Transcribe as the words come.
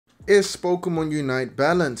Is Pokemon Unite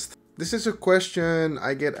balanced? This is a question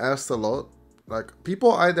I get asked a lot. Like,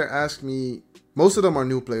 people either ask me, most of them are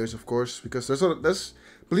new players, of course, because there's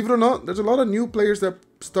believe it or not, there's a lot of new players that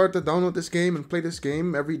start to download this game and play this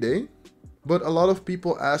game every day. But a lot of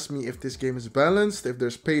people ask me if this game is balanced, if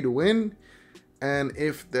there's pay to win, and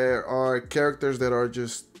if there are characters that are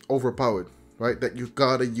just overpowered, right? That you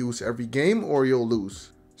gotta use every game or you'll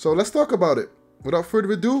lose. So let's talk about it. Without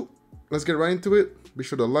further ado, let's get right into it. Be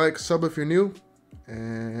sure to like, sub if you're new,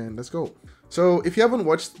 and let's go. So if you haven't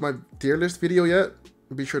watched my tier list video yet,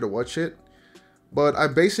 be sure to watch it. But I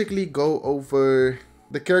basically go over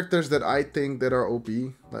the characters that I think that are OP.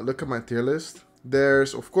 Like, look at my tier list.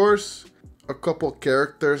 There's, of course, a couple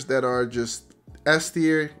characters that are just S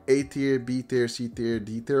tier, A tier, B tier, C tier,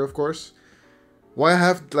 D tier, of course. Why I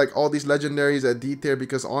have like all these legendaries at D tier?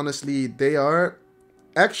 Because honestly, they are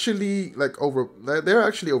actually like they're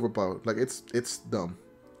actually overpowered. Like, it's dumb.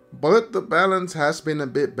 But the balance has been a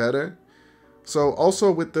bit better. So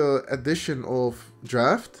also with the addition of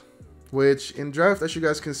draft, which in draft, as you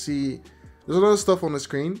guys can see, there's a lot of stuff on the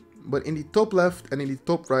screen, but in the top left and in the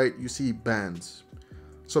top right, you see bans.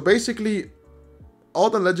 So basically, all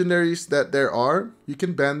the legendaries that there are, you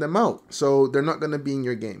can ban them out. So they're not going to be in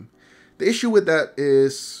your game. The issue with that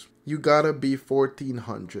is you gotta be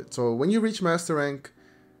 1400. So when you reach master rank,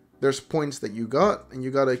 there's points that you got, and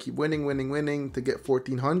you gotta keep winning to get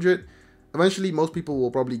 1400. Eventually, most people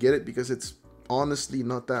will probably get it because it's honestly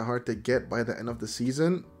not that hard to get by the end of the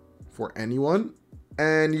season for anyone.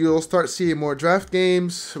 And you'll start seeing more draft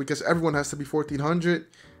games because everyone has to be 1400.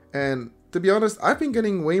 And to be honest, I've been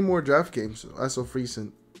getting way more draft games as of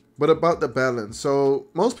recent. But about the balance, so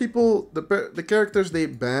most people, the characters they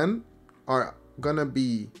ban are gonna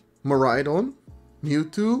be Miraidon,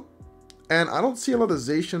 Mewtwo, and I don't see a lot of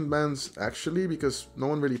Zacian bans actually because no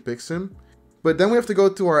one really picks him. But then we have to go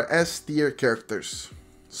to our S tier characters.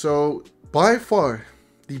 So by far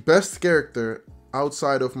the best character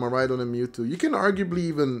outside of Miraidon and Mewtwo, you can arguably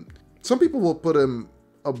even, some people will put him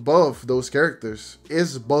above those characters,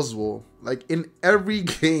 is Buzzwole. Like, in every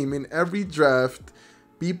game, in every draft,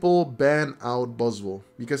 people ban out Buzzwole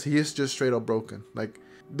because he is just straight up broken. Like,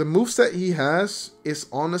 the moveset he has is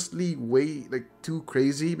honestly way like too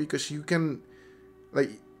crazy because you can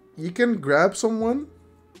grab someone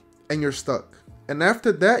and you're stuck, and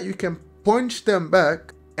after that you can punch them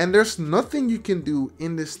back, and there's nothing you can do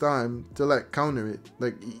in this time to like counter it.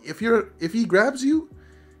 Like, if he grabs you,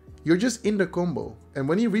 you're just in the combo, and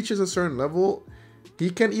when he reaches a certain level, he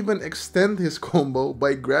can even extend his combo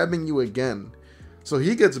by grabbing you again. So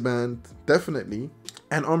he gets banned, definitely.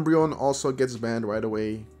 And Umbreon also gets banned right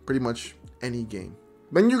away, pretty much any game.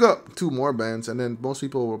 Then you got two more bans, and then most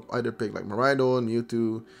people will either pick like Miraidon,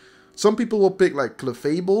 Mewtwo. Some people will pick like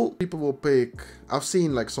𝙀𝙓𝙋𝘼𝙉𝙿. People will pick, I've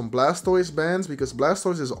seen like some Blastoise bans, because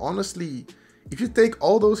Blastoise is honestly, if you take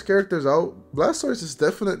all those characters out, Blastoise is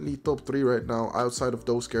definitely top 3 right now outside of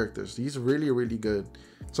those characters. He's really, really good.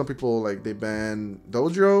 Some people like they ban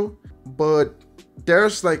𝙀𝙓𝙋𝘼𝙉, but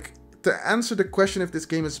there's like, to answer the question if this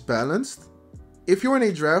game is balanced, if you're in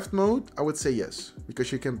a draft mode, I would say yes,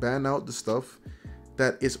 because you can ban out the stuff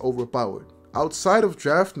that is overpowered. Outside of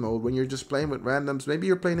draft mode, when you're just playing with randoms, maybe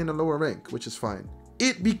you're playing in a lower rank, which is fine.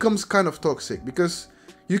 It becomes kind of toxic because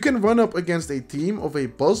you can run up against a team of a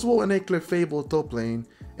Buzzwole and a 𝙀𝙀𝙖𝙉 top lane,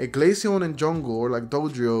 a Glaceon and jungle, or like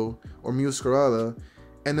𝙀𝙓𝙃 or Muscarada,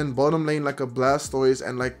 and then bottom lane like a Blastoise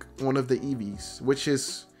and like one of the Eevees, which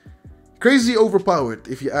is crazy overpowered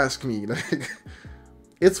if you ask me. Like,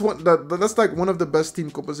 it's that's like one of the best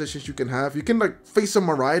team compositions you can have. You can like face a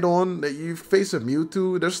Miraidon, that you face a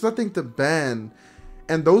Mewtwo. There's nothing to ban,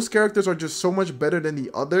 and those characters are just so much better than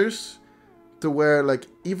the others, to where like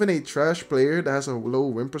even a trash player that has a low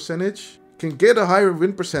win percentage can get a higher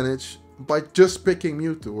win percentage by just picking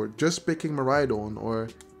Mewtwo or just picking Miraidon or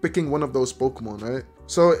picking one of those Pokemon, right?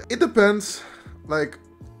 So it depends. Like,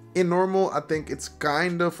 in normal, I think it's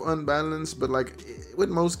kind of unbalanced, but like with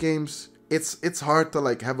most games, it's hard to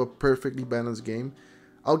like have a perfectly balanced game.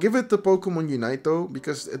 I'll give it to Pokemon Unite though,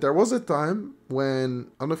 because there was a time when,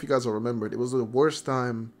 I don't know if you guys will remember it, it was the worst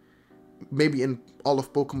time maybe in all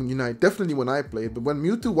of Pokemon Unite, definitely when I played, but when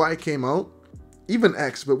Mewtwo Y came out, even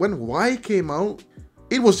X, but when Y came out,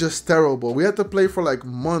 it was just terrible. We had to play for like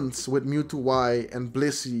months with Mewtwo Y and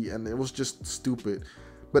Blissey, and it was just stupid.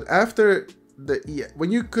 But after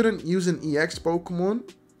when you couldn't use an EX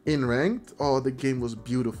Pokemon in ranked, oh, the game was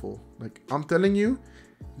beautiful. Like, I'm telling you,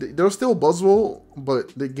 there was still Buzzwole,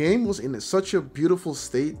 but the game was in such a beautiful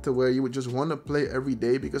state to where you would just want to play every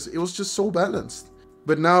day because it was just so balanced.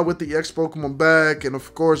 But now with the EX Pokemon back, and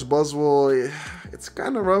of course Buzzwole, it's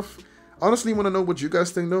kind of rough. honestly want to know what you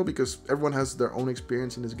guys think though, because everyone has their own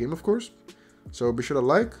experience in this game, of course. So be sure to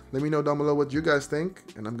like, let me know down below what you guys think,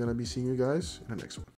 and I'm gonna be seeing you guys in the next one.